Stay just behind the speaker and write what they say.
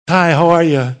Hi, how are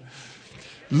you?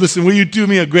 Listen, will you do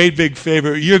me a great big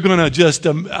favor? You're going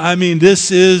to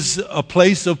this is a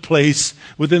place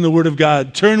within the Word of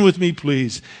God. Turn with me,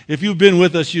 please. If you've been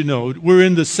with us, you know. We're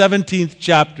in the 17th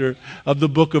chapter of the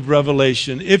book of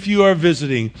Revelation. If you are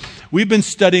visiting, we've been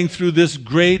studying through this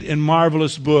great and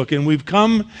marvelous book, and we've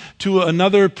come to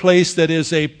another place that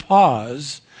is a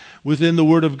pause within the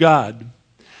Word of God.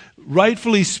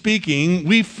 Rightfully speaking,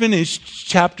 we finished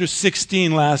chapter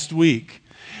 16 last week.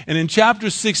 And in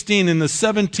chapter 16, in the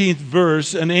 17th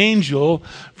verse, an angel,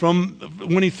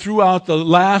 when he threw out the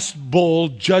last bowl,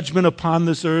 judgment upon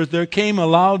this earth, there came a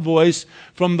loud voice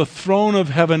from the throne of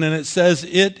heaven, and it says,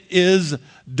 "It is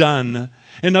done."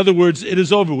 In other words, it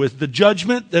is over with. The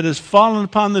judgment that has fallen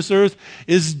upon this earth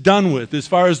is done with, as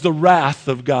far as the wrath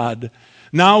of God.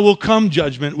 Now will come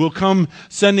judgment, will come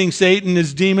sending Satan,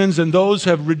 his demons, and those who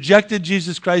have rejected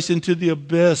Jesus Christ into the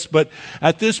abyss. But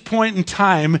at this point in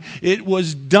time, it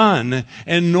was done.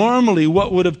 And normally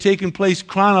what would have taken place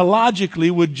chronologically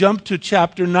would jump to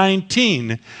chapter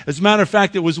 19. As a matter of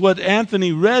fact, it was what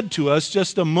Anthony read to us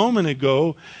just a moment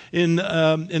ago in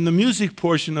the music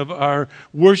portion of our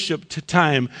worship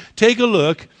time. Take a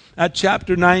look at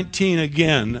chapter 19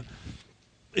 again.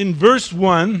 In verse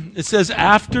 1, it says,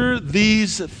 after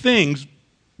these things,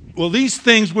 well, these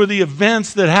things were the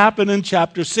events that happened in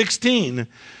chapter 16,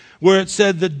 where it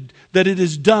said that it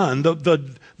is done.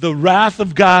 The wrath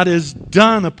of God is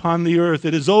done upon the earth.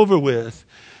 It is over with.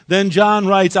 Then John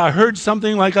writes, I heard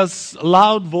something like a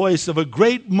loud voice of a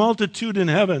great multitude in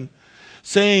heaven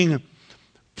saying,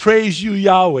 praise you,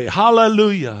 Yahweh.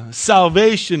 Hallelujah.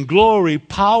 Salvation, glory,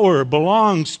 power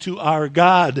belongs to our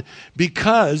God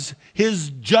because his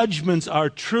judgments are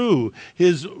true,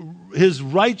 his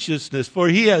righteousness, for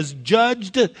he has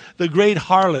judged the great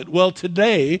harlot. Well,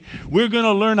 today we're going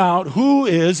to learn out who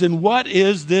is and what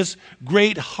is this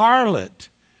great harlot.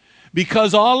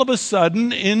 Because all of a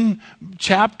sudden in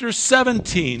chapter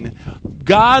 17,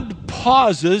 God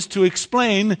pauses to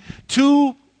explain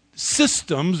two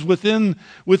systems within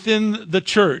the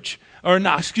church. Or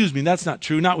not, excuse me, that's not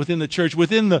true, not within the church,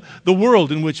 within the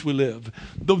world in which we live.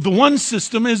 The one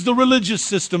system is the religious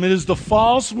system. It is the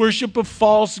false worship of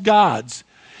false gods.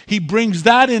 He brings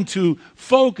that into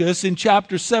focus in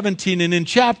chapter 17. And in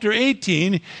chapter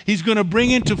 18, he's going to bring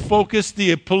into focus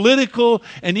the political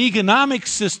and economic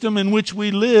system in which we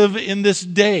live in this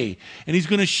day. And he's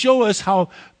going to show us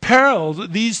how perilous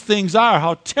these things are,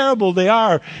 how terrible they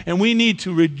are. And we need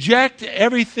to reject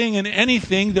everything and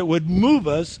anything that would move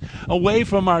us away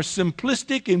from our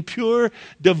simplistic and pure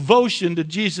devotion to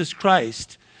Jesus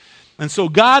Christ. And so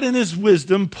God in his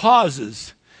wisdom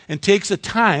pauses and takes a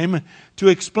time to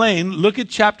explain. Look at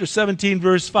chapter 17,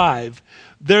 verse 5.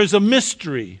 There's a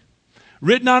mystery.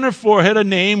 Written on her forehead, a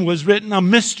name was written, a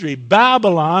mystery.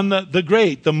 Babylon the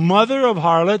Great, the mother of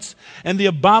harlots and the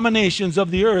abominations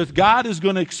of the earth. God is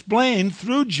going to explain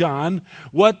through John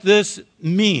what this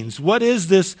means. What is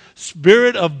this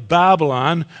spirit of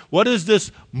Babylon? What is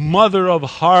this mother of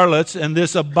harlots and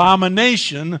this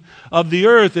abomination of the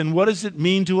earth? And what does it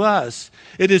mean to us?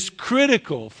 It is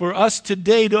critical for us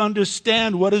today to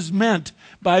understand what is meant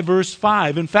by verse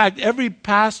 5. In fact, every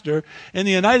pastor in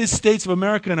the United States of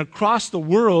America and across the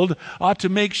world ought to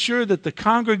make sure that the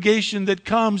congregation that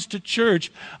comes to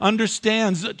church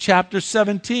understands chapter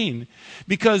 17.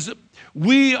 Because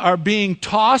we are being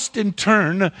tossed and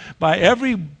turned by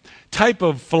every type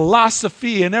of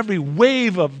philosophy and every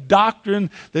wave of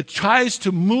doctrine that tries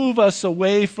to move us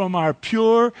away from our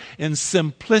pure and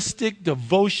simplistic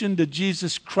devotion to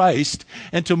Jesus Christ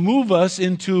and to move us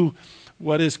into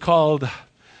what is called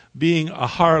being a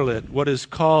harlot, what is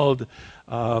called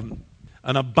an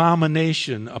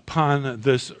abomination upon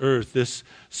this earth, this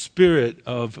spirit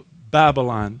of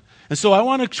Babylon. And so I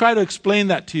want to try to explain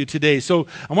that to you today. So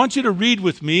I want you to read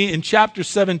with me in chapter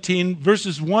 17,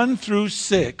 verses 1 through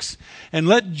 6, and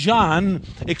let John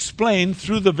explain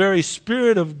through the very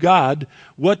Spirit of God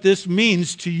what this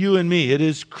means to you and me. It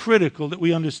is critical that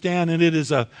we understand, and it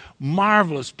is a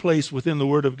marvelous place within the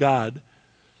Word of God.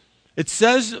 It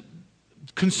says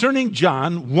concerning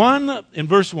John, in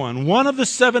verse 1, one of the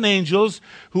seven angels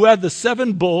who had the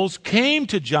seven bowls came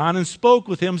to John and spoke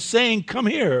with him, saying, come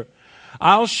here.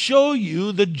 I'll show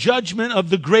you the judgment of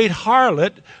the great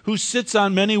harlot who sits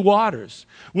on many waters,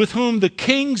 with whom the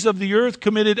kings of the earth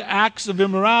committed acts of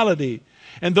immorality,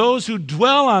 and those who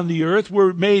dwell on the earth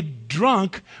were made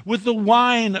drunk with the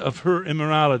wine of her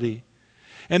immorality.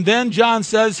 And then John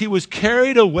says he was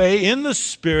carried away in the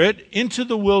Spirit into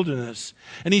the wilderness,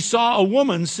 and he saw a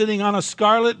woman sitting on a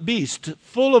scarlet beast,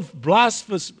 full of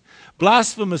blasphemous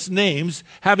names,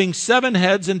 having 7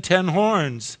 heads and 10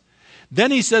 horns.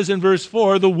 Then he says in verse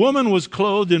 4, the woman was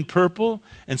clothed in purple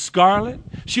and scarlet.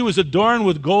 She was adorned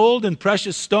with gold and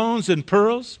precious stones and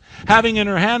pearls, having in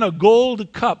her hand a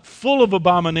gold cup full of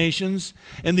abominations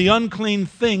and the unclean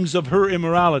things of her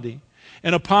immorality.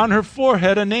 And upon her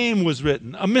forehead a name was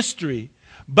written, a mystery,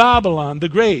 Babylon the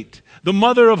Great, the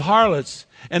mother of harlots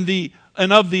and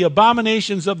of the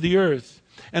abominations of the earth.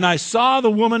 And I saw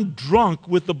the woman drunk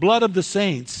with the blood of the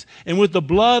saints and with the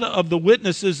blood of the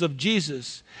witnesses of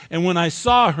Jesus. And when I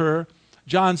saw her,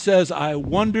 John says, I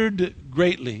wondered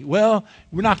greatly. Well,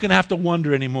 we're not going to have to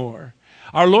wonder anymore.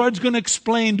 Our Lord's going to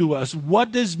explain to us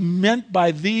what is meant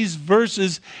by these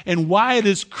verses and why it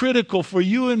is critical for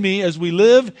you and me as we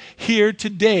live here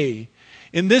today.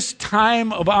 In this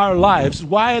time of our lives,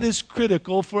 why it is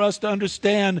critical for us to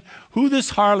understand who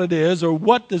this harlot is, or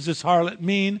what does this harlot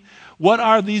mean, what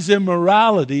are these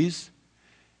immoralities,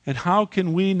 and how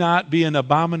can we not be an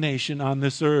abomination on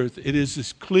this earth? It is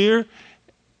as clear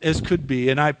as could be,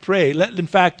 and I pray, in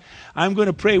fact, I'm going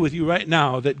to pray with you right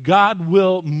now that God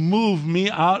will move me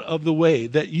out of the way,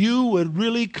 that you would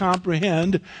really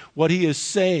comprehend what He is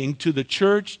saying to the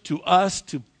church, to us,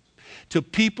 to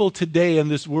people today in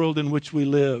this world in which we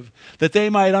live, that they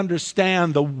might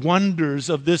understand the wonders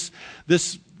of this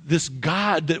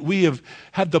God that we have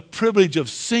had the privilege of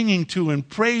singing to and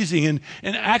praising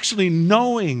and actually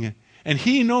knowing, and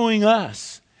He knowing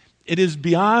us. It is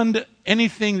beyond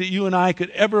anything that you and I could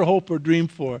ever hope or dream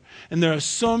for. And there are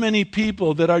so many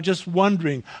people that are just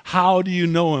wondering, how do you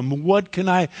know Him? What can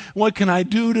I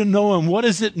do to know Him? What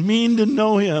does it mean to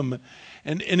know Him?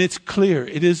 And it's clear,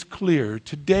 it is clear.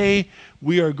 Today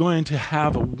we are going to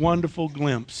have a wonderful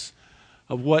glimpse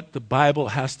of what the Bible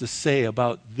has to say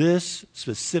about this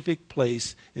specific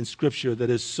place in Scripture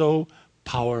that is so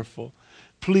powerful.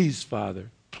 Please, Father,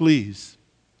 please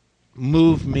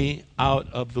move me out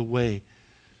of the way.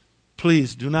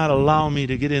 Please do not allow me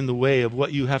to get in the way of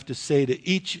what you have to say to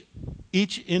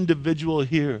each individual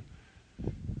here.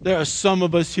 There are some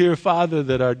of us here, Father,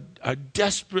 that are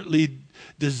desperately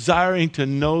desiring to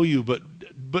know you,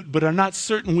 but are not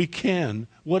certain we can.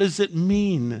 What does it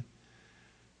mean?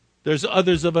 There's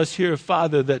others of us here,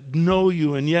 Father, that know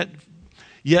you, and yet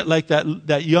like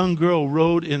that young girl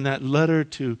wrote in that letter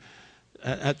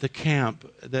at the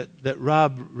camp that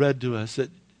Rob read to us,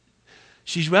 that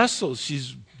she wrestles.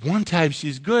 One time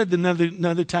she's good,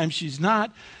 another time she's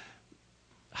not.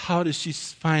 How does she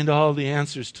find all the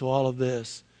answers to all of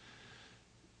this?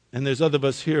 And there's other of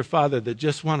us here, Father, that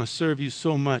just want to serve you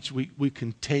so much. We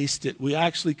can taste it. We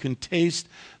actually can taste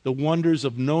the wonders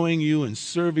of knowing you and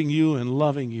serving you and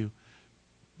loving you.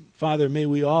 Father, may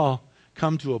we all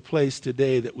come to a place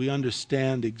today that we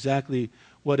understand exactly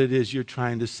what it is you're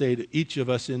trying to say to each of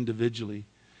us individually.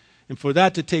 And for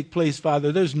that to take place,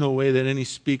 Father, there's no way that any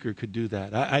speaker could do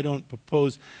that. I don't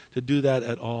propose to do that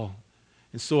at all.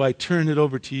 And so I turn it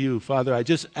over to you, Father. I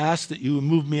just ask that you would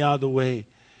move me out of the way.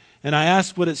 And I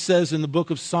ask what it says in the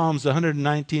book of Psalms, the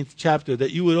 119th chapter,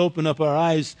 that you would open up our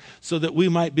eyes so that we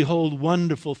might behold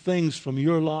wonderful things from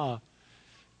your law.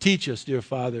 Teach us, dear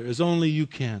Father, as only you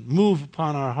can. Move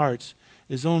upon our hearts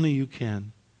as only you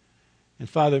can. And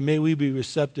Father, may we be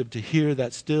receptive to hear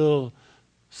that still,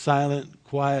 silent,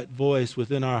 quiet voice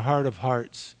within our heart of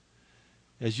hearts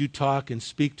as you talk and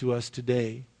speak to us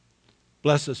today.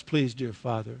 Bless us, please, dear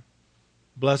Father.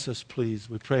 Bless us, please,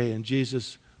 we pray in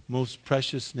Jesus' most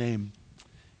precious name.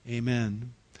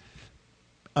 Amen.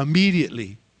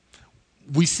 Immediately,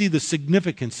 we see the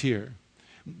significance here.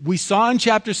 We saw in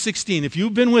chapter 16, if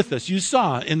you've been with us, you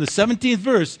saw in the 17th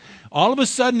verse, all of a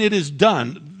sudden it is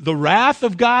done. The wrath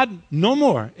of God, no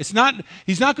more. He's not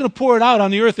going to pour it out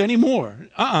on the earth anymore.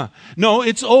 No,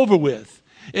 it's over with.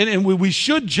 And we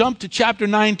should jump to chapter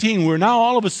 19, where now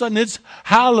all of a sudden it's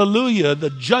hallelujah, the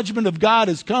judgment of God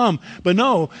has come. But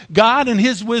no, God in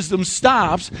His wisdom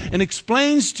stops and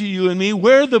explains to you and me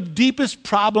where the deepest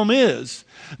problem is.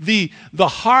 The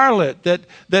harlot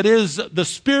that is the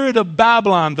spirit of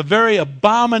Babylon, the very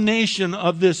abomination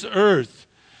of this earth.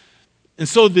 And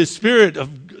so the spirit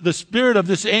of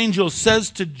this angel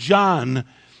says to John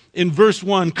in verse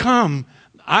 1, come,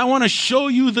 I want to show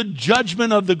you the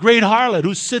judgment of the great harlot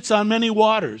who sits on many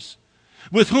waters,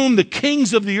 with whom the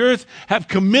kings of the earth have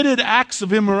committed acts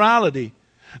of immorality.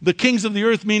 The kings of the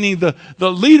earth, meaning the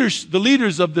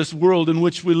leaders of this world in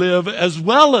which we live, as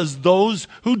well as those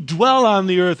who dwell on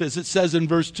the earth, as it says in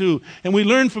verse 2. And we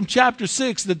learn from chapter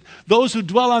 6 that those who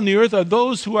dwell on the earth are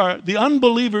those who are the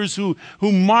unbelievers who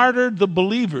martyred the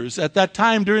believers at that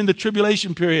time during the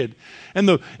tribulation period. And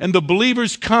the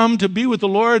believers come to be with the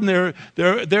Lord, and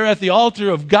they're at the altar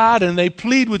of God, and they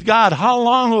plead with God, how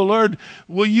long, O Lord,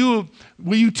 will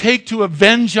you take to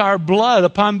avenge our blood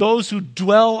upon those who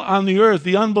dwell on the earth,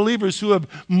 the unbelievers who have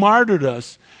martyred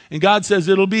us? And God says,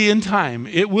 it'll be in time.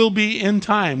 It will be in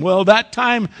time. Well, that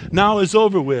time now is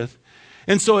over with.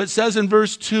 And so it says in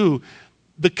verse 2,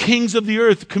 the kings of the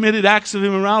earth committed acts of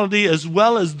immorality, as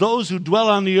well as those who dwell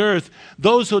on the earth.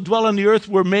 Those who dwell on the earth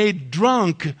were made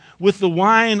drunk with the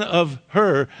wine of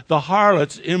her, the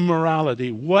harlot's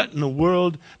immorality. What in the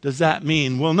world does that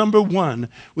mean? Well, number one,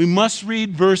 we must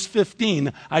read verse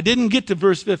 15. I didn't get to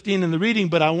verse 15 in the reading,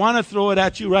 but I want to throw it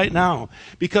at you right now,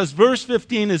 because verse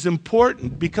 15 is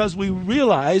important, because we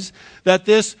realize that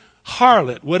this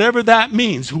harlot, whatever that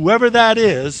means, whoever that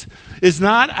is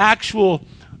not actual.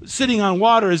 Sitting on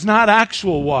water is not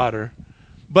actual water,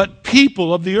 but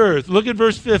people of the earth. Look at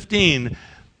verse 15.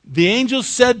 The angel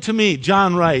said to me,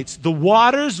 John writes, the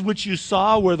waters which you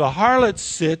saw where the harlot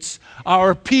sits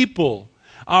are people,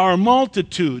 our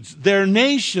multitudes, their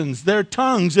nations, their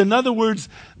tongues. In other words,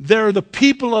 they're the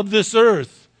people of this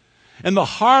earth. And the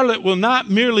harlot will not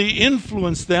merely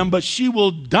influence them, but she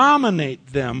will dominate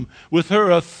them with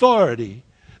her authority.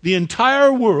 The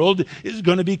entire world is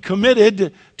going to be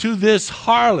committed to this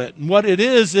harlot. And what it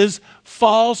is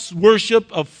false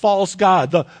worship of false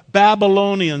god, the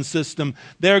Babylonian system.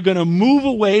 They're going to move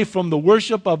away from the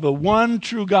worship of the one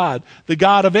true God, the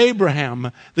God of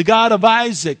Abraham, the God of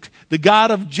Isaac, the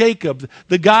God of Jacob,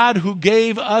 the God who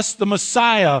gave us the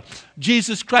Messiah,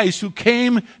 Jesus Christ, who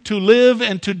came to live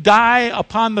and to die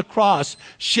upon the cross,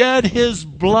 shed his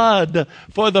blood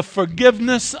for the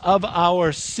forgiveness of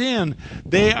our sin.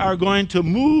 They are going to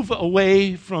move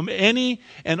away from any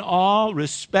and all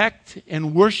respect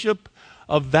and worship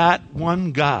of that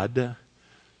one God.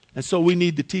 And so we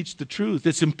need to teach the truth.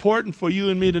 It's important for you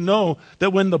and me to know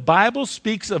that when the Bible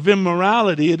speaks of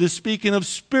immorality, it is speaking of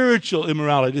spiritual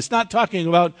immorality. It's not talking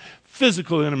about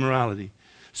physical immorality.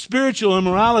 Spiritual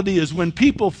immorality is when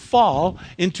people fall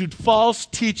into false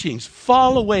teachings,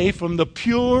 fall away from the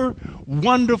pure,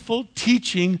 wonderful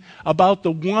teaching about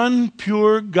the one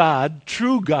pure God,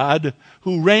 true God,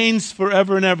 who reigns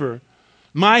forever and ever.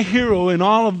 My hero in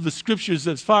all of the scriptures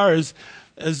as far as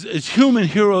human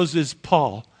heroes is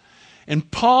Paul. And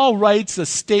Paul writes a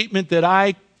statement that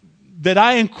I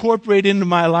incorporate into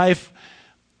my life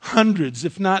hundreds,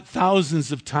 if not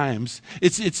thousands of times.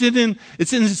 It's in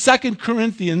 2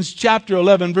 Corinthians chapter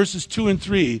 11, verses 2 and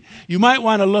 3. You might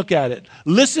want to look at it.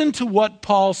 Listen to what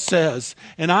Paul says.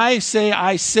 And I say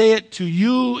it to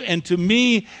you and to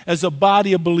me as a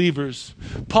body of believers.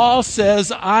 Paul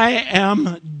says, I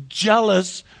am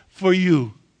jealous for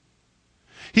you.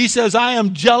 He says, I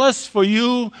am jealous for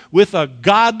you with a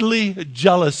godly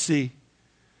jealousy.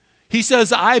 He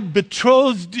says, I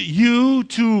betrothed you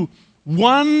to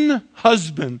one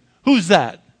husband. Who's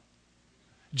that?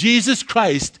 Jesus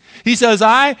Christ. He says,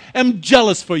 I am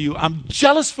jealous for you. I'm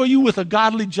jealous for you with a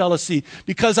godly jealousy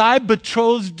because I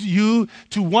betrothed you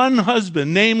to one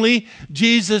husband, namely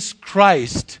Jesus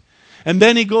Christ. And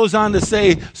then he goes on to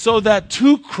say, so that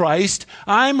to Christ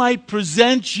I might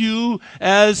present you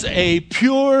as a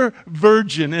pure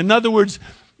virgin. In other words,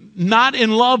 not in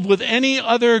love with any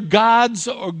other gods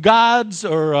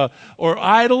or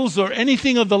idols or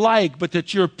anything of the like, but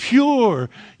that you're pure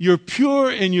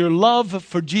in your love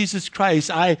for Jesus Christ.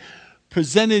 I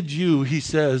presented you, he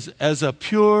says, as a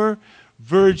pure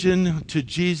virgin to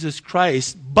Jesus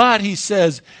Christ. But he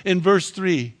says in verse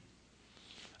 3,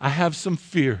 I have some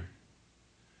fear.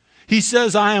 He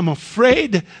says, I am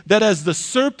afraid that as the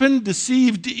serpent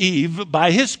deceived Eve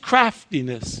by his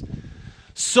craftiness,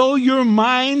 so your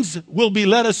minds will be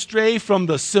led astray from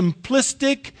the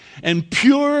simplistic and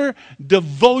pure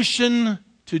devotion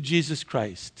to Jesus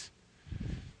Christ.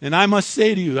 And I must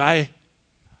say to you, I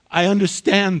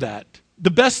understand that. The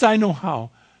best I know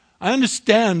how. I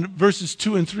understand verses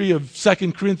 2 and 3 of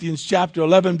 2 Corinthians chapter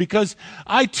 11 because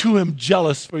I too am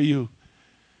jealous for you.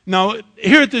 Now,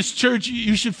 here at this church,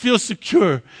 you should feel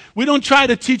secure. We don't try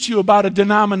to teach you about a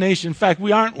denomination. In fact,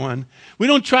 we aren't one. We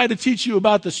don't try to teach you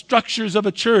about the structures of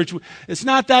a church. It's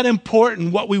not that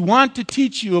important. What we want to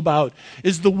teach you about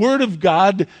is the Word of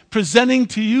God presenting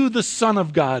to you the Son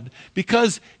of God.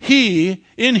 Because He,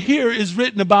 in here is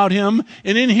written about Him,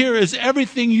 and in here is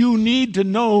everything you need to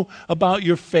know about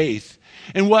your faith.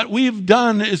 And what we've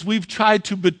done is we've tried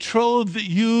to betroth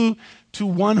you to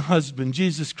one husband,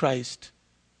 Jesus Christ.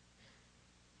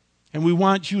 And we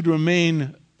want you to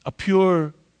remain a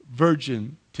pure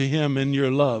virgin to him in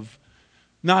your love,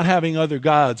 not having other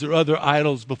gods or other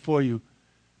idols before you,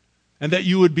 and that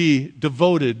you would be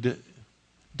devoted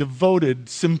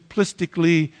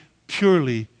simplistically,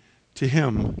 purely to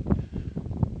him.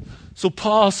 So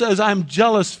Paul says, I'm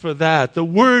jealous for that. The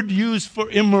word used for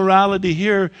immorality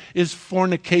here is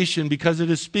fornication, because it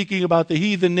is speaking about the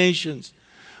heathen nations.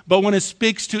 But when it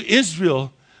speaks to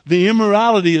Israel, the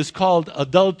immorality is called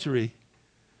adultery.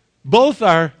 Both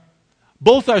are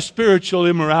spiritual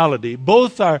immorality.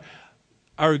 Both are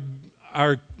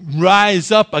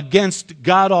rise up against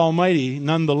God Almighty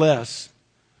nonetheless.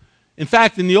 In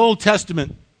fact, in the Old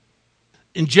Testament,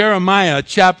 in Jeremiah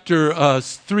chapter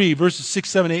 3, verses 6,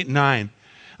 7, 8, and 9,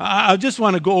 I just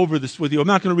want to go over this with you. I'm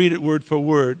not going to read it word for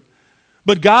word.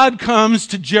 But God comes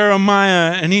to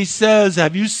Jeremiah and he says,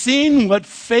 have you seen what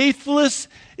faithless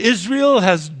Israel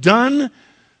has done?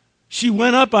 She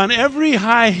went up on every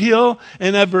high hill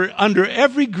and under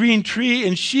every green tree,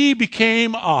 and she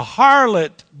became a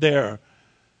harlot there.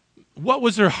 What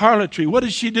was her harlotry? What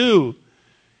did she do?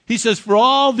 He says, for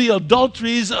all the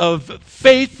adulteries of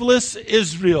faithless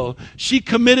Israel, she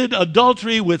committed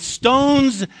adultery with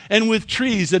stones and with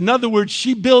trees. In other words,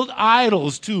 she built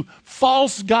idols to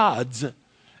false gods.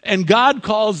 And God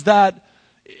calls that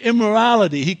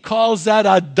immorality. He calls that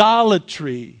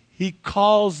idolatry. He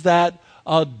calls that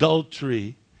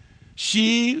adultery.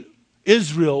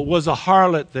 Israel was a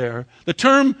harlot there. The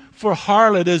term for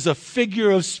harlot is a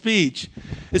figure of speech.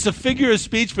 It's a figure of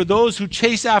speech for those who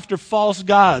chase after false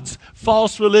gods,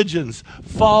 false religions,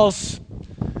 false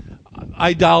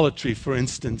idolatry, for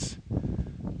instance.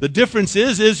 The difference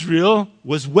is Israel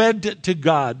was wed to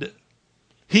God.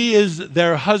 He is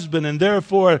their husband, and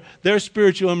therefore their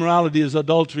spiritual immorality is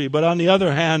adultery. But on the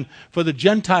other hand, for the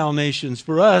Gentile nations,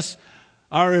 for us,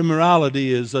 our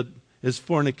immorality is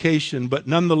fornication. But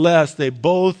nonetheless, they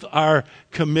both are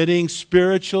committing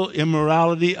spiritual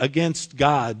immorality against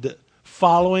God,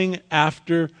 following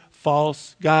after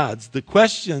false gods. The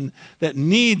question that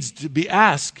needs to be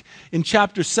asked in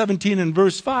chapter 17 and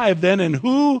verse 5 then, and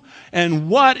who and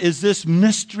what is this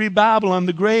mystery Babylon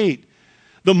the Great?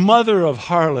 The mother of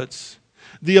harlots,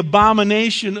 the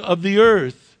abomination of the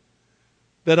earth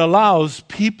that allows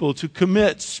people to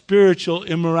commit spiritual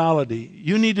immorality.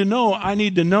 You need to know, I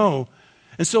need to know.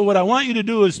 And so what I want you to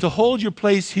do is to hold your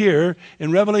place here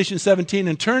in Revelation 17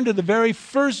 and turn to the very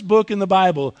first book in the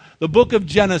Bible, the book of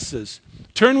Genesis.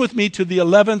 Turn with me to the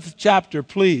 11th chapter,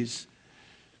 please.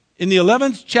 In the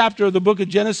 11th chapter of the book of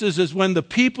Genesis is when the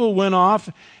people went off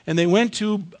and they went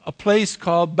to a place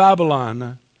called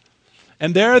Babylon.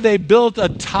 And there they built a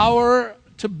tower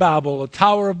to Babel, a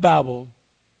Tower of Babel.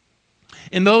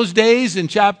 In those days, in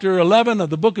chapter 11 of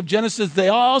the book of Genesis, they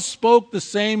all spoke the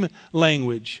same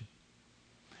language.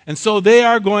 And so they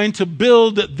are going to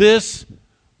build this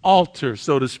altar,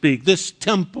 so to speak, this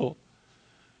temple.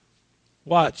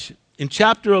 Watch. In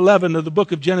chapter 11 of the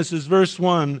book of Genesis, verse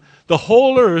 1, the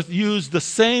whole earth used the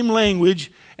same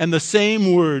language and the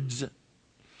same words.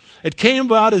 It came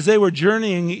about as they were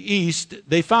journeying east,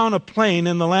 they found a plain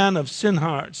in the land of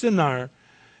Shinar,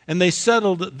 and they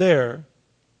settled there.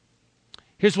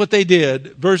 Here's what they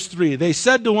did. Verse 3, they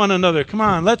said to one another, come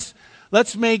on,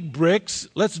 let's make bricks.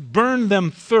 Let's burn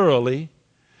them thoroughly.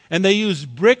 And they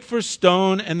used brick for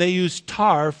stone, and they used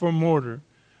tar for mortar.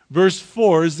 Verse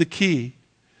 4 is the key.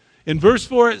 In verse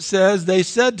 4 it says, they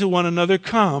said to one another,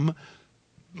 come,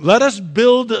 let us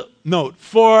build,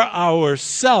 for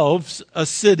ourselves a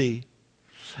city,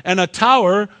 and a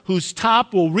tower whose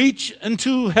top will reach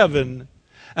into heaven.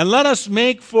 And let us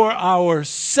make for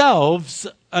ourselves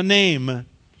a name.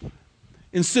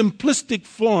 In simplistic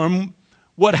form,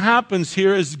 what happens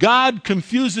here is God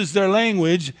confuses their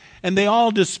language and they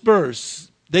all disperse.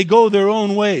 They go their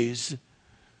own ways.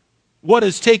 What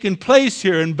has taken place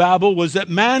here in Babel was that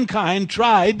mankind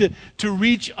tried to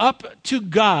reach up to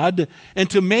God and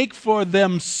to make for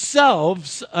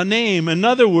themselves a name. In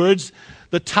other words,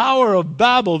 the Tower of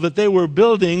Babel that they were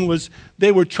building was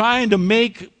they were trying to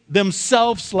make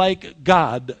themselves like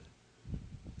God,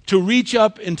 to reach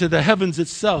up into the heavens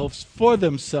itself for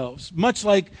themselves, much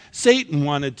like Satan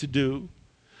wanted to do.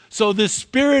 So this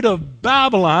spirit of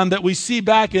Babylon that we see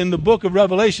back in the book of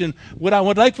Revelation, what I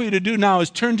would like for you to do now is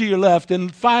turn to your left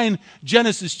and find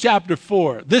Genesis chapter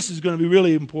 4. This is going to be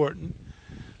really important.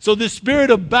 So this spirit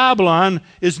of Babylon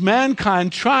is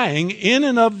mankind trying in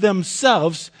and of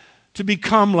themselves to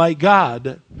become like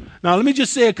God. Now let me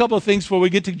just say a couple of things before we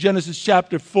get to Genesis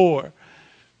chapter 4.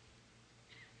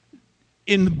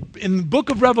 in the book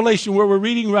of Revelation, where we're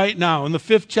reading right now, in the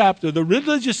 5th chapter, the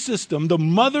religious system, the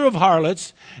mother of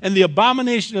harlots and the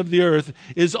abomination of the earth,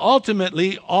 is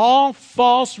ultimately all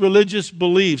false religious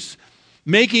beliefs,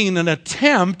 making an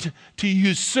attempt to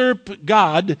usurp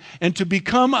God and to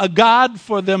become a god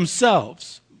for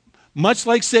themselves, much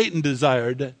like Satan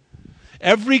desired.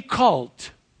 Every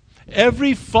cult,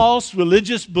 every false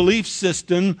religious belief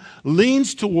system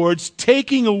leans towards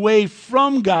taking away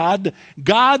from God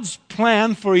God's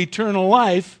plan for eternal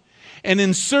life and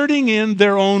inserting in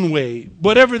their own way,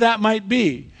 whatever that might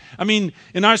be. I mean,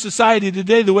 in our society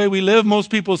today, the way we live, most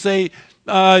people say,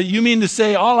 you mean to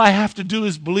say all I have to do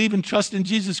is believe and trust in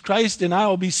Jesus Christ and I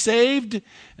will be saved?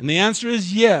 And the answer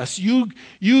is yes.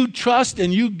 You trust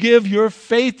and you give your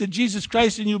faith to Jesus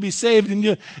Christ and you'll be saved.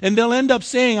 And they'll end up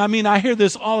saying, I mean, I hear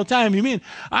this all the time. You mean,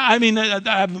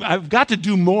 I've got to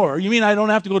do more. You mean I don't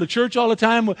have to go to church all the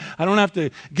time? I don't have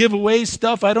to give away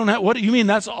stuff. What do you mean?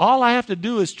 That's all I have to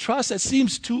do is trust? That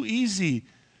seems too easy.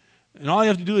 And all you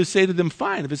have to do is say to them,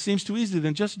 fine, if it seems too easy,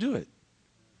 then just do it.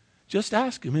 Just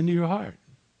ask him into your heart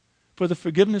for the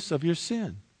forgiveness of your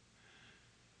sin.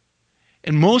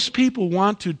 And most people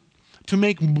want to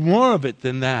make more of it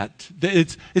than that.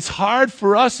 It's hard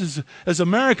for us as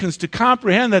Americans to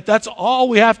comprehend that that's all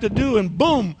we have to do, and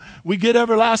boom, we get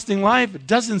everlasting life. It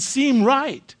doesn't seem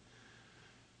right.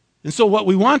 And so what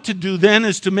we want to do then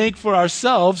is to make for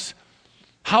ourselves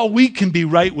how we can be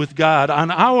right with God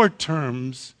on our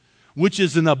terms, which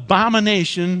is an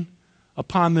abomination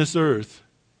upon this earth.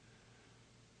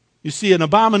 You see, an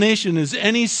abomination is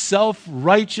any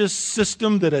self-righteous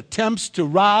system that attempts to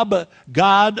rob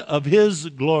God of his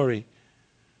glory.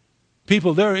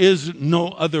 People, there is no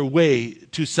other way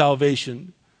to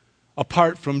salvation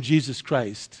apart from Jesus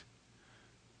Christ.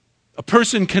 A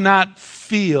person cannot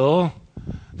feel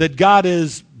that God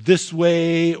is this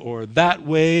way or that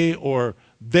way or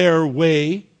their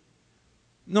way.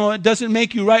 No, it doesn't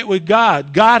make you right with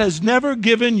God. God has never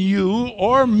given you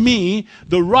or me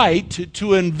the right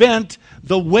to invent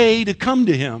the way to come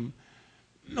to him.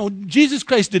 No, Jesus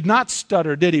Christ did not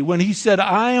stutter, did he? When he said,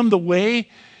 I am the way,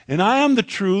 and I am the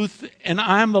truth, and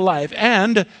I am the life.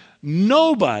 And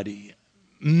nobody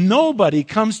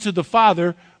comes to the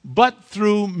Father but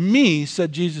through me,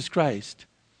 said Jesus Christ.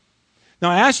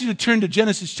 Now, I ask you to turn to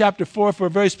Genesis chapter 4 for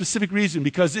a very specific reason,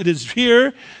 because it is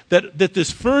here that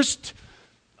this first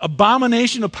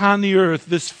abomination upon the earth,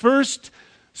 this first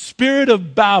spirit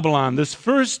of Babylon, this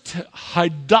first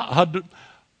harlotry,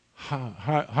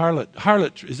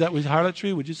 is that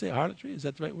harlotry? Would you say harlotry? Is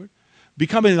that the right word?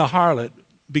 Becoming a harlot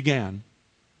began.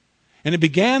 And it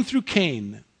began through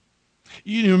Cain.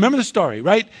 You remember the story,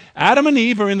 right? Adam and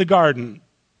Eve are in the garden.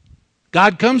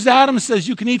 God comes to Adam and says,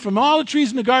 you can eat from all the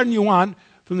trees in the garden you want.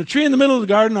 From the tree in the middle of the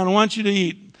garden, I don't want you to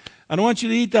eat. I don't want you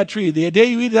to eat that tree. The day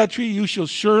you eat that tree, you shall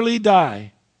surely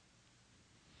die.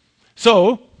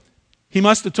 So, he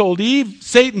must have told Eve.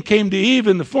 Satan came to Eve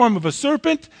in the form of a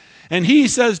serpent, and he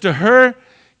says to her,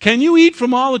 can you eat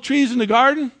from all the trees in the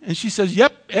garden? And she says,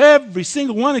 yep, every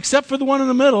single one except for the one in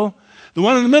the middle. The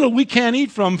one in the middle we can't eat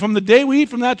from. From the day we eat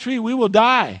from that tree, we will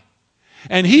die.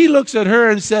 And he looks at her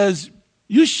and says,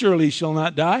 you surely shall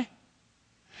not die.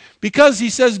 Because he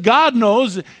says, God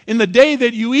knows in the day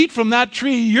that you eat from that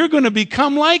tree, you're going to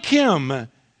become like him.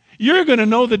 You're going to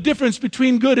know the difference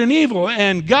between good and evil.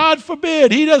 And God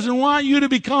forbid, he doesn't want you to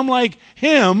become like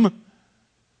him.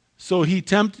 So he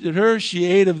tempted her. She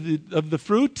ate of the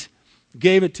fruit,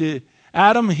 gave it to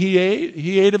Adam. He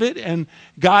ate of it. And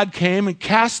God came and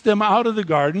cast them out of the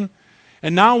garden.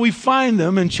 And now we find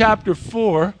them in chapter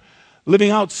 4,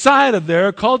 living outside of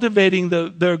there, cultivating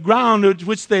their ground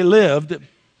which they lived.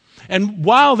 And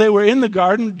while they were in the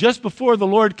garden, just before the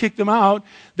Lord kicked them out,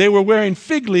 they were wearing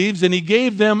fig leaves, and he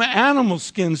gave them animal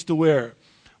skins to wear.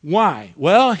 Why?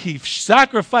 Well, he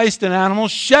sacrificed an animal,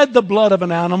 shed the blood of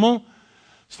an animal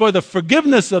for the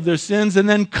forgiveness of their sins, and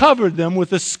then covered them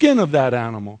with the skin of that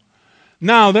animal.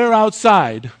 Now they're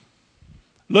outside.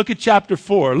 Look at chapter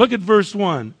 4. Look at verse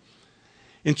 1.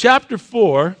 In chapter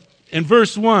 4, in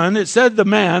verse 1, it said the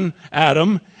man,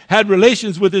 Adam, had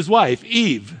relations with his wife,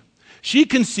 Eve. She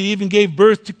conceived and gave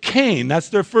birth to Cain. That's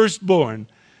their firstborn.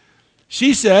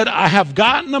 She said, I have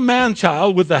gotten a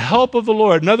man-child with the help of the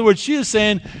Lord. In other words, she is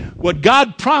saying what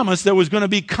God promised, there was going to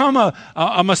become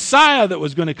a Messiah that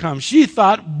was going to come. She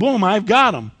thought, boom, I've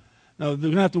got him. Now, they're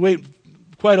going to have to wait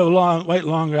wait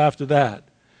longer after that.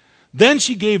 Then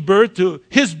she gave birth to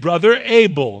his brother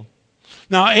Abel.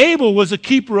 Now, Abel was a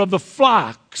keeper of the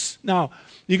flocks. Now,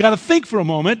 you got to think for a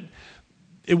moment.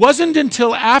 It wasn't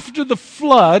until after the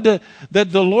flood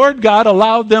that the Lord God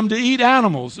allowed them to eat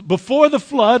animals. Before the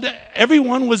flood,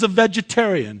 everyone was a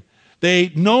vegetarian. They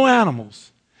ate no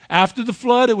animals. After the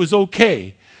flood, it was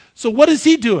okay. So what is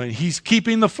he doing? He's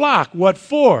keeping the flock. What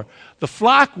for? The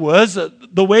flock was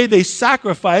the way they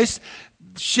sacrificed,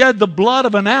 shed the blood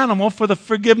of an animal for the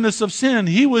forgiveness of sin.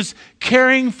 He was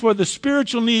caring for the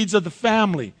spiritual needs of the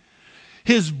family.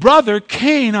 His brother,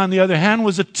 Cain, on the other hand,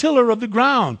 was a tiller of the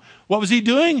ground. What was he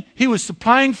doing? He was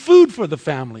supplying food for the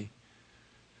family.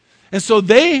 And so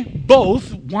they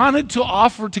both wanted to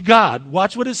offer to God.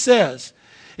 Watch what it says.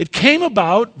 It came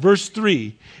about, verse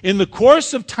 3, in the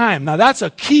course of time. Now that's a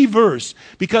key verse,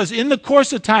 because in the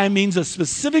course of time means a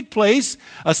specific place,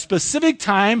 a specific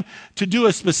time to do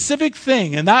a specific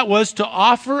thing, and that was to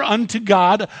offer unto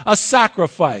God a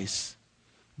sacrifice.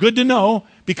 Good to know,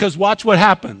 because watch what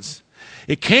happens.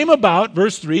 It came about,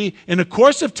 verse 3, in the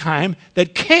course of time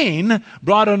that Cain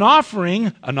brought an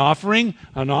offering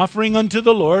unto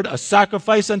the Lord, a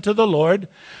sacrifice unto the Lord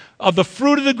of the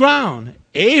fruit of the ground.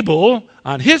 Abel,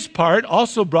 on his part,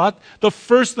 also brought the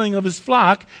firstling of his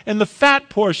flock and the fat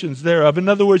portions thereof. In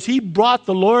other words, he brought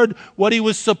the Lord what he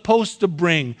was supposed to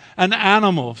bring, an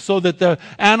animal, so that the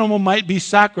animal might be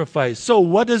sacrificed. So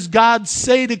what does God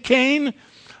say to Cain?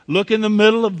 Look in the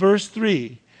middle of verse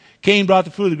 3. Cain brought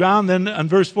the fruit of the ground. Then on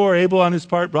verse 4, Abel on his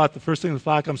part brought the firstling of the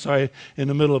flock. In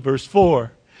the middle of verse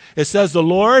 4. It says the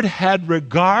Lord had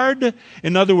regard.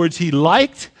 In other words, he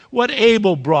liked what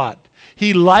Abel brought.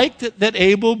 He liked that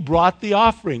Abel brought the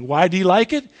offering. Why did he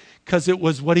like it? Because it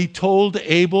was what he told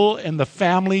Abel and the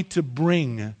family to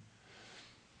bring.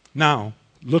 Now,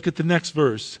 look at the next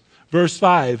verse. Verse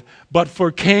 5. But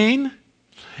for Cain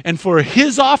and for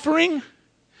his offering,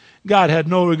 God had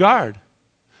no regard.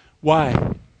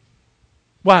 Why?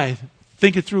 Why?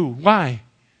 Think it through. Why?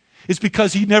 It's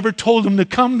because he never told him to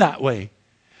come that way.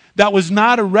 That was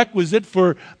not a requisite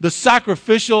for the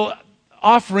sacrificial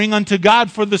offering unto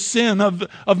God for the sin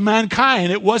of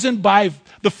mankind. It wasn't by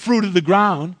the fruit of the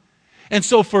ground. And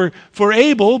so for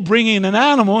Abel bringing an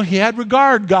animal, he had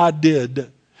regard, God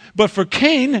did. But for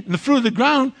Cain and the fruit of the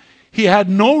ground, he had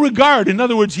no regard. In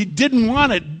other words, he didn't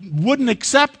want it, wouldn't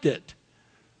accept it.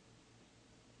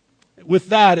 With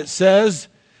that, it says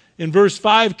in verse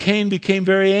 5, Cain became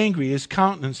very angry. His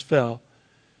countenance fell.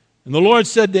 And the Lord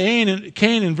said to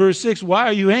Cain in verse 6, why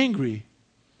are you angry?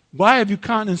 Why have your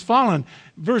countenance fallen?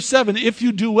 Verse 7, if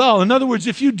you do well. In other words,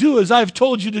 if you do as I've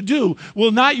told you to do,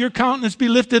 will not your countenance be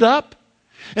lifted up?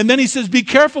 And then he says, be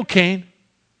careful, Cain.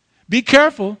 Be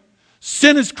careful.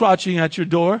 Sin is crouching at your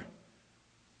door.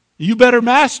 You better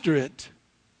master it.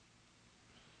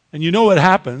 And you know what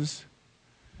happens.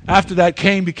 After that,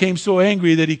 Cain became so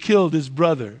angry that he killed his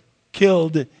brother.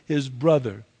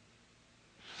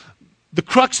 The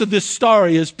crux of this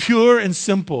story is pure and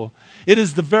simple. It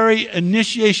is the very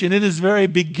initiation. It is the very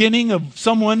beginning of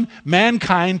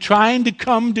mankind, trying to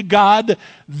come to God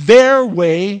their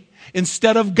way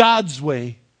instead of God's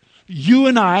way. You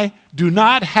and I do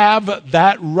not have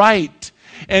that right.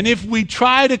 And if we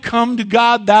try to come to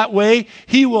God that way,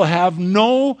 He will have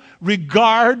no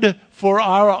regard for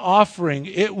our offering.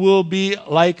 It will be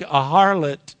like a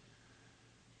harlot.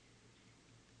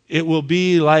 It will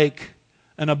be like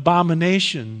an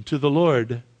abomination to the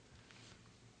Lord.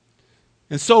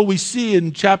 And so we see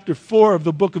in chapter 4 of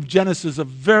the book of Genesis a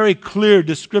very clear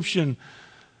description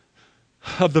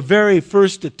of the very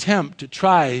first attempt to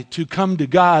try to come to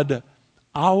God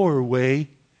our way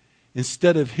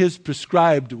instead of His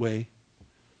prescribed way.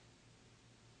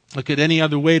 Look, at any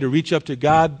other way to reach up to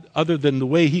God other than the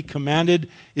way He commanded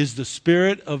is the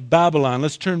spirit of Babylon.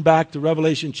 Let's turn back to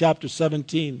Revelation chapter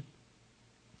 17.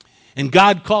 And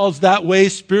God calls that way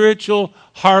spiritual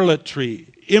harlotry,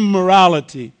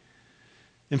 immorality.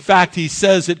 In fact, He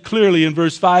says it clearly in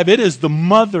verse 5, it is the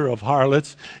mother of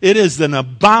harlots. It is an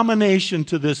abomination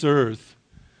to this earth.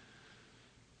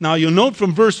 Now, you'll note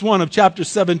from verse 1 of chapter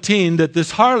 17 that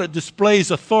this harlot displays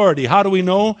authority. How do we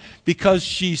know? Because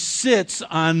she sits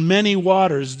on many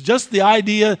waters. Just the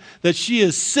idea that she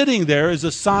is sitting there is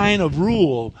a sign of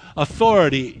rule,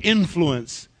 authority,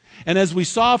 influence. And as we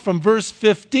saw from verse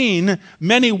 15,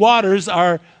 many waters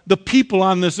are the people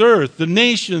on this earth, the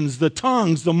nations, the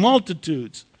tongues, the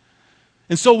multitudes.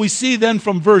 And so we see then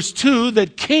from verse 2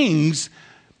 that kings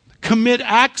commit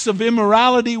acts of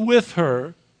immorality with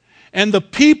her. And the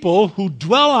people who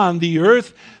dwell on the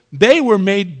earth, they were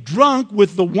made drunk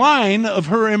with the wine of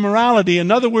her immorality.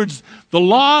 In other words, the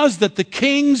laws that the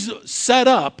kings set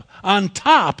up on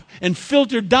top and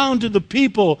filtered down to the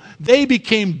people, they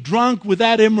became drunk with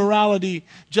that immorality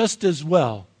just as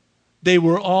well. They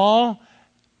were all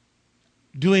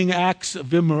doing acts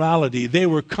of immorality. They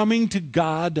were coming to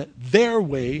God their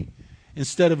way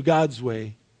instead of God's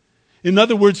way. In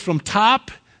other words, from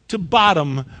top to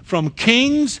bottom, from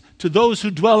kings to those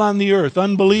who dwell on the earth,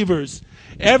 unbelievers.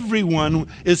 Everyone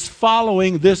is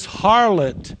following this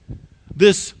harlot,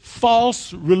 this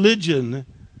false religion,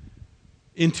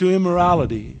 into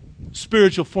immorality,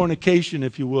 spiritual fornication,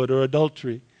 if you would, or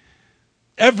adultery.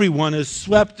 Everyone is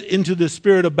swept into the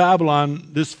spirit of Babylon,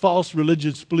 this false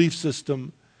religious belief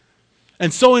system.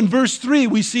 And so in verse 3,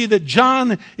 we see that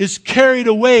John is carried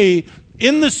away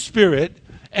in the spirit,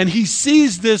 and he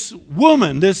sees this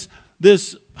woman, this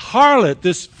harlot,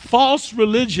 this false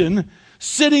religion,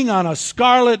 sitting on a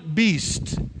scarlet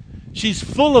beast. She's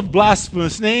full of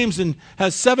blasphemous names and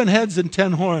has 7 heads and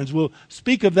 10 horns. We'll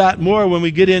speak of that more when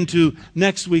we get into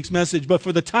next week's message. But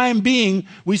for the time being,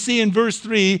 we see in verse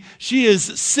 3, she is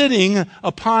sitting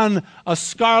upon a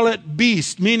scarlet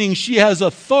beast, meaning she has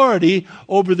authority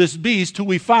over this beast, who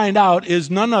we find out is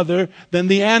none other than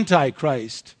the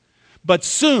Antichrist. But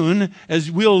soon, as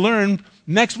we'll learn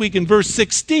next week in verse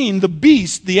 16, the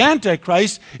beast, the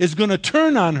Antichrist, is going to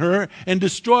turn on her and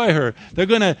destroy her. They're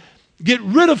going to get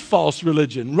rid of false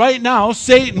religion. Right now,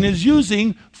 Satan is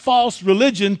using false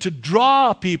religion to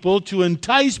draw people, to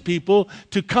entice people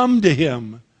to come to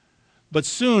him. But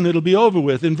soon it'll be over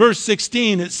with. In verse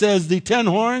 16, it says, the 10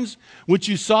 horns which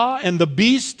you saw and the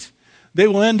beast, they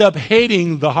will end up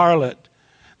hating the harlot.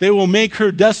 They will make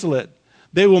her desolate.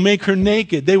 They will make her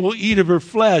naked. They will eat of her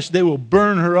flesh. They will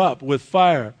burn her up with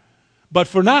fire. But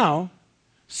for now,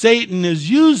 Satan is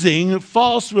using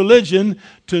false religion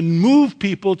to move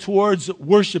people towards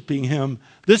worshiping him.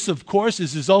 This, of course,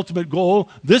 is his ultimate goal.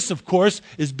 This, of course,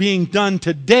 is being done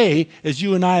today as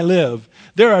you and I live.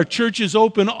 There are churches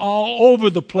open all over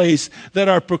the place that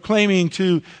are proclaiming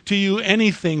to you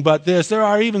anything but this. There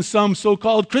are even some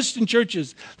so-called Christian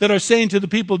churches that are saying to the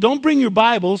people, don't bring your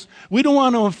Bibles. We don't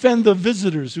want to offend the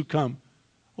visitors who come.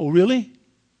 Oh, really?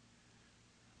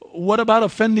 What about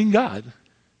offending God?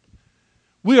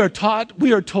 We are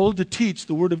told to teach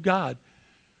the Word of God.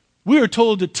 We are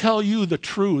told to tell you the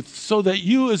truth so that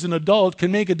you as an adult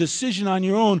can make a decision on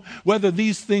your own whether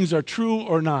these things are true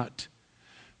or not.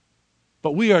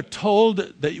 But we are told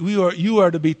that you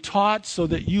are to be taught so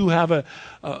that you have a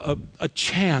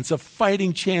chance, a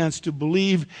fighting chance to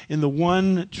believe in the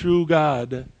one true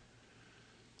God.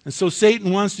 And so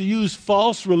Satan wants to use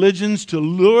false religions to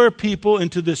lure people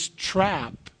into this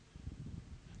trap,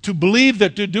 to believe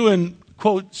that they're doing,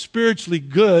 quote, spiritually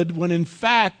good, when in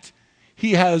fact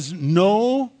he has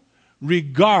no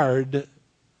regard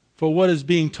for what is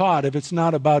being taught if it's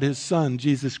not about his Son,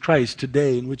 Jesus Christ,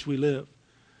 today in which we live.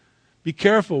 Be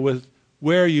careful with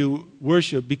where you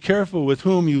worship. Be careful with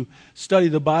whom you study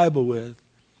the Bible with.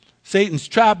 Satan's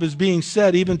trap is being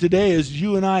set even today as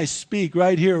you and I speak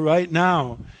right here, right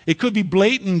now. It could be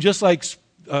blatant, just like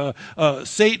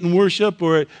Satan worship,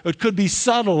 or it could be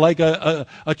subtle, like a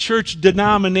church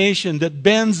denomination that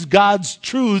bends God's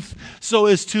truth so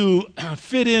as to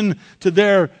fit in to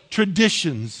their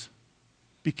traditions.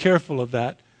 Be careful of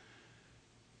that.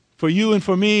 For you and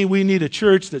for me, we need a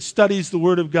church that studies the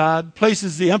Word of God,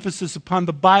 places the emphasis upon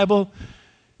the Bible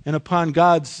and upon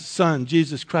God's Son,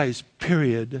 Jesus Christ,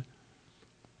 period.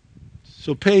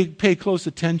 So pay close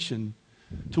attention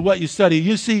to what you study.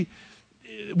 You see,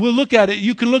 we'll look at it.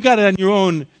 You can look at it on your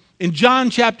own. In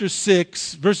John chapter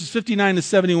 6, verses 59 to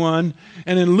 71,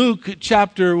 and in Luke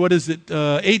chapter,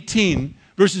 18,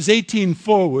 verses 18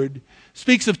 forward,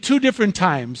 speaks of 2 different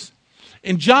times.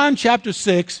 In John chapter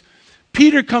 6,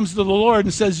 Peter comes to the Lord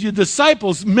and says, your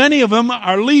disciples, many of them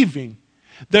are leaving.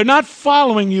 They're not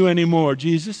following you anymore,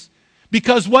 Jesus,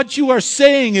 because what you are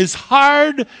saying is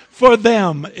hard for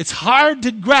them. It's hard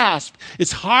to grasp.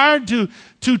 It's hard to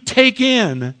take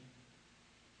in.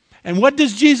 And what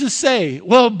does Jesus say?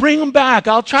 Well, bring them back.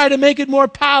 I'll try to make it more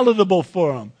palatable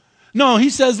for them. No, he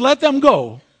says, let them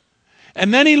go.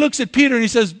 And then he looks at Peter and he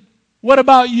says, what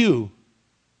about you?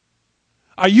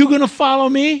 Are you going to follow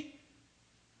me?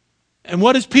 And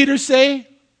what does Peter say?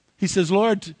 He says,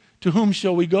 Lord, to whom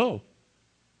shall we go?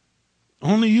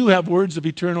 Only you have words of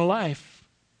eternal life.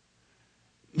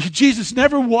 Jesus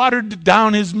never watered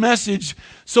down his message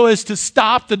so as to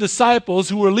stop the disciples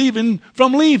who were leaving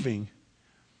from leaving.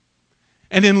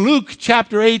 And in Luke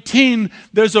chapter 18,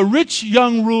 there's a rich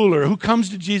young ruler who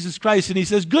comes to Jesus Christ and he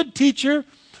says, good teacher,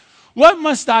 what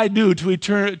must I do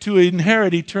to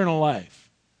inherit eternal life?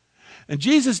 And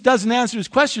Jesus doesn't answer his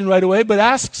question right away, but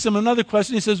asks him another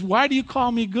question. He says, why do you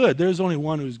call me good? There's only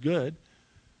one who's good.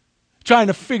 Trying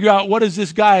to figure out what is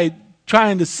this guy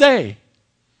trying to say.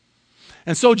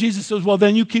 And so Jesus says, well,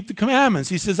 then you keep the commandments.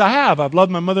 He says, I have. I've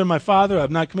loved my mother and my father.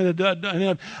 I've not committed,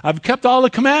 I've kept all the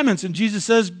commandments. And Jesus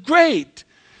says, great.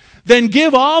 Then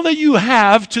give all that you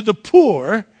have to the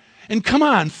poor and come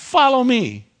on, follow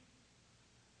me.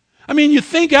 I mean, you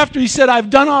think after he said, I've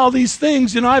done all these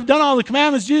things, I've done all the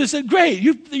commandments, Jesus said, great,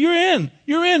 you're in.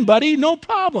 You're in, buddy, no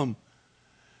problem.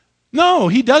 No,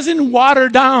 he doesn't water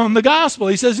down the gospel.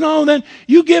 He says, no, then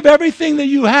you give everything that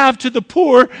you have to the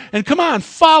poor, and come on,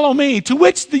 follow me. To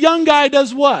which the young guy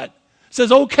does what? Says,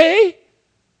 okay?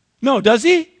 No, does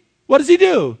he? What does he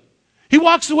do? He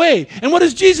walks away. And what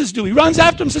does Jesus do? He runs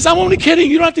after him and says, I'm only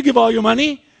kidding. You don't have to give all your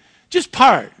money. Just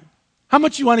part. How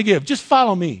much you want to give? Just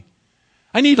follow me.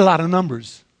 I need a lot of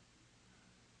numbers.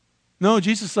 No,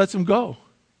 Jesus lets him go.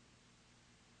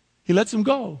 He lets him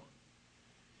go.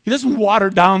 He doesn't water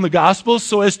down the gospel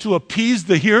so as to appease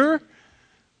the hearer.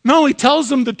 No, he tells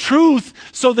them the truth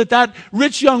so that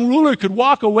rich young ruler could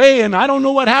walk away, and I don't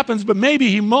know what happens, but maybe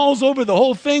he mulls over the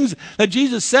whole things that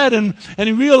Jesus said, and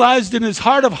he realized in his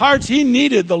heart of hearts he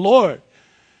needed the Lord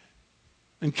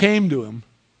and came to him.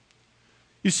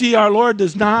 You see, our Lord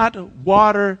does not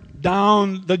water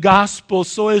down the gospel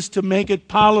so as to make it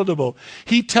palatable.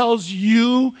 He tells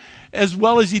you as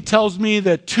well as he tells me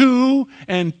that 2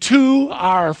 and 2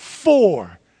 are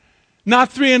 4. Not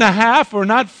 3.5 or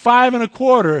not 5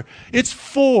 1/4. It's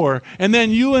 4. And then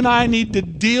you and I need to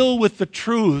deal with the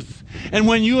truth. And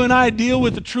when you and I deal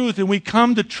with the truth and we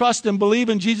come to trust and believe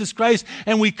in Jesus Christ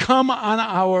and we come on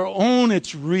our own,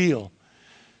 it's real.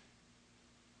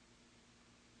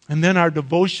 And then our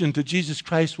devotion to Jesus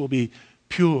Christ will be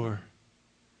pure.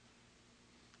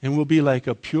 And we'll be like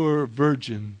a pure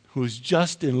virgin who's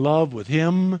just in love with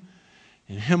him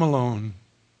and him alone.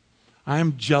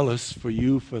 I'm jealous for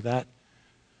you for that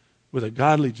with a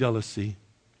godly jealousy.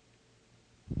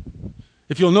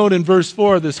 If you'll note in verse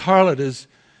 4, this harlot is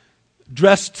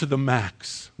dressed to the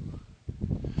max.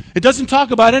 It doesn't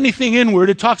talk about anything inward.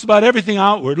 It talks about everything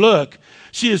outward. Look,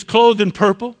 she is clothed in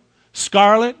purple,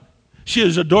 scarlet. She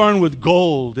is adorned with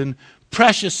gold and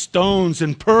precious stones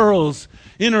and pearls.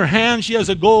 In her hand she has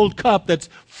a gold cup that's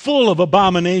full of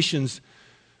abominations,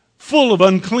 full of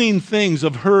unclean things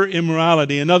of her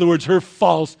immorality. In other words, her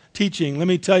false teaching. Let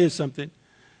me tell you something.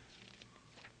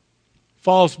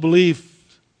 False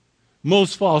belief,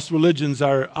 most false religions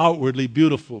are outwardly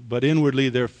beautiful, but inwardly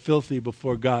they're filthy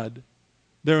before God.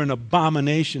 They're an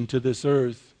abomination to this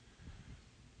earth.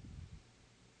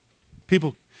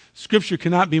 Scripture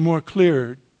cannot be more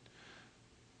clear,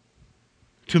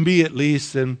 to me at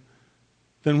least, than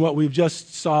what we've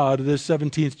just saw to this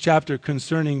 17th chapter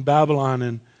concerning Babylon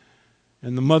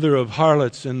and the mother of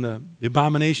harlots and the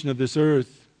abomination of this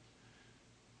earth.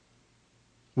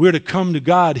 We're to come to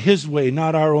God His way,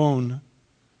 not our own.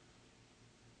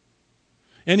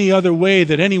 Any other way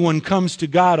that anyone comes to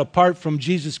God apart from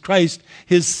Jesus Christ,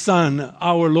 His Son,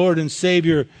 our Lord and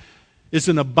Savior, is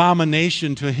an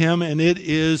abomination to Him, and it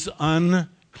is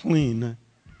unclean.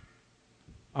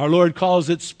 Our Lord calls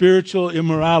it spiritual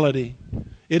immorality.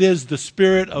 It is the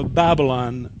spirit of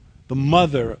Babylon, the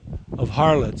mother of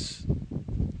harlots.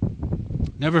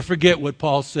 Never forget what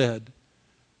Paul said.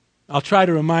 I'll try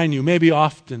to remind you, maybe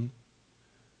often,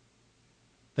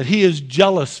 that he is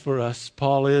jealous for us,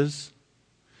 Paul is.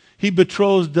 He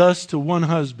betrothed us to one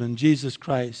husband, Jesus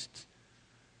Christ,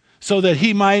 so that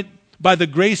he might, by the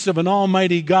grace of an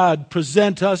almighty God,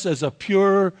 present us as a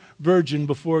pure virgin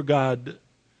before God,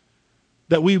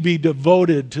 that we be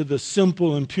devoted to the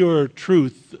simple and pure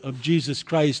truth of Jesus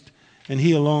Christ and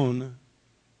He alone.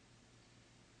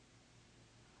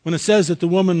 When it says that the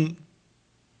woman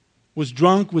was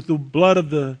drunk with the blood of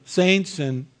the saints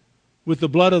and with the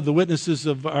blood of the witnesses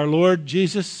of our Lord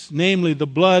Jesus, namely the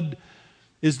blood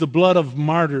is the blood of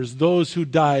martyrs, those who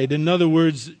died. In other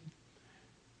words,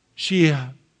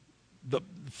 the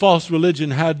false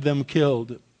religion had them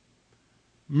killed,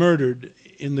 murdered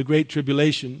in the Great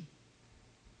Tribulation.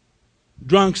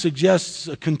 Drunk suggests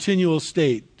a continual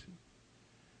state.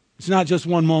 It's not just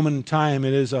one moment in time.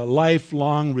 It is a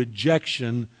lifelong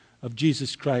rejection of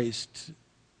Jesus Christ.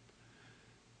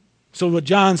 So what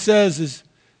John says is,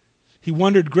 he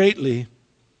wondered greatly.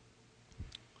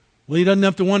 Well, he doesn't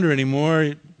have to wonder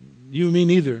anymore. You and me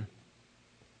neither.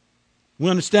 We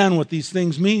understand what these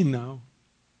things mean now.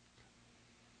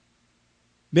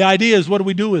 The idea is, what do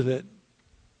we do with it?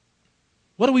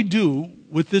 What do we do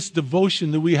with this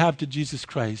devotion that we have to Jesus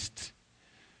Christ?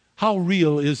 How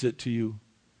real is it to you?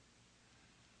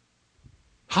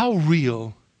 How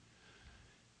real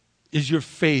is your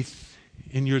faith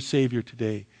in your Savior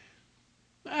today?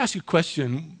 I ask you a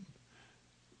question.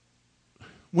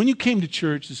 When you came to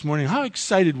church this morning, how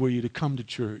excited were you to come to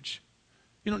church?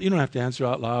 You don't have to answer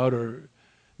out loud or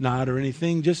not or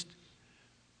anything. Just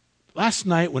last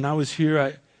night when I was here,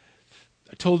 I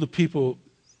told the people,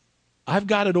 I've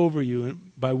got it over you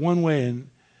by one way. And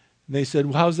they said,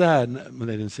 well, how's that? And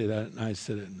they didn't say that. And I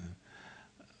said it.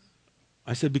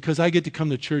 I said, because I get to come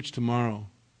to church tomorrow.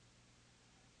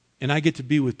 And I get to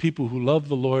be with people who love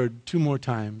the Lord 2 more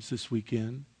times this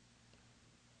weekend.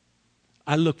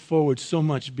 I look forward so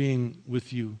much being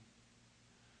with you.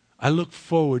 I look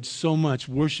forward so much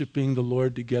worshiping the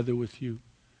Lord together with you.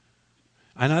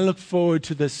 And I look forward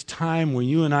to this time when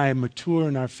you and I mature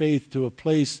in our faith to a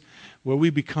place where we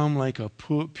become like a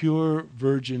pure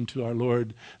virgin to our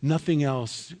Lord. Nothing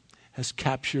else has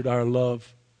captured our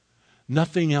love.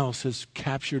 Nothing else has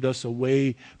captured us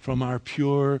away from our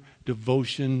pure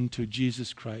devotion to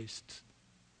Jesus Christ.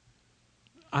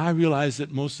 I realize that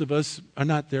most of us are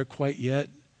not there quite yet.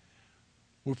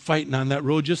 We're fighting on that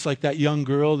road, just like that young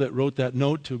girl that wrote that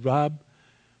note to Rob.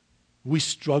 We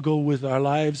struggle with our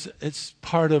lives. It's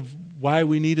part of why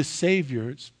we need a Savior.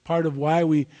 It's part of why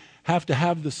we have to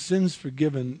have the sins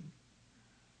forgiven.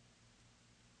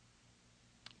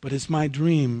 But it's my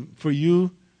dream for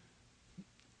you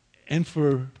and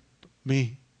for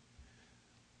me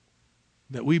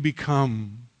that we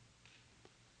become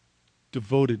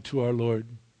devoted to our Lord.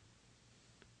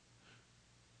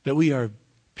 That we are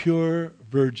pure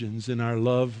virgins in our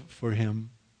love for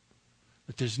Him.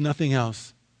 That there's nothing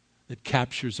else that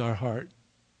captures our heart.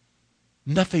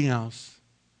 Nothing else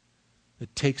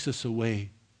that takes us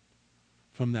away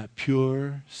from that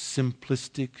pure,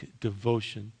 simplistic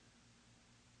devotion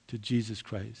to Jesus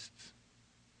Christ.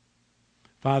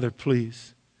 Father,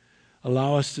 please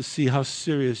allow us to see how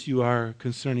serious you are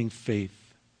concerning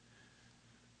faith.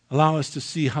 Allow us to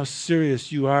see how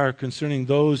serious you are concerning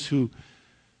those who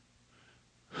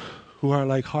are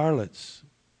like harlots,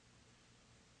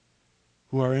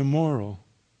 who are immoral,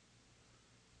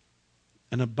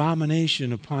 an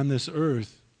abomination upon this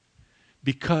earth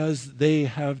because they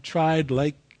have tried,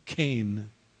 like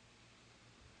Cain,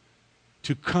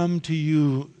 to come to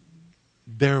you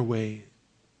their way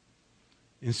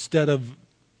instead of,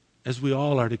 as we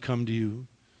all are to come to you,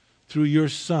 through your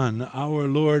Son, our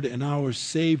Lord and our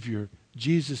Savior,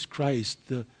 Jesus Christ,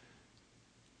 the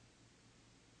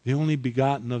only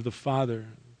begotten of the Father,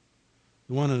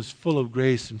 the one who is full of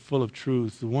grace and full of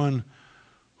truth, the one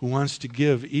who wants to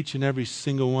give each and every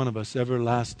single one of us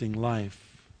everlasting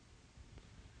life.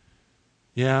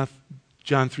 Yeah,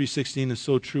 John 3:16 is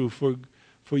so true.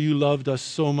 For you loved us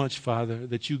so much, Father,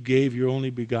 that you gave your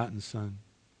only begotten Son,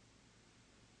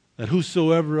 that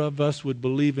whosoever of us would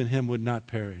believe in him would not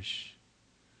perish,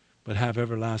 but have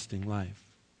everlasting life.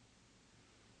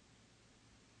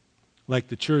 Like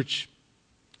the church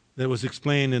that was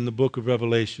explained in the book of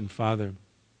Revelation, Father,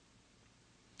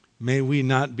 may we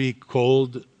not be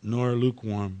cold nor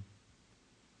lukewarm.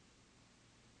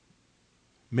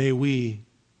 May we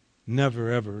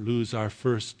never ever lose our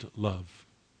first love.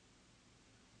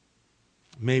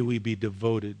 May we be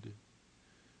devoted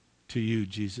to you,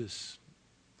 Jesus.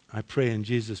 I pray in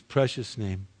Jesus' precious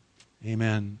name.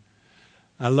 Amen.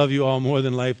 I love you all more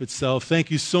than life itself.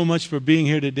 Thank you so much for being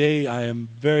here today. I am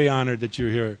very honored that you're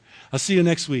here. I'll see you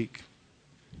next week.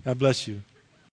 God bless you.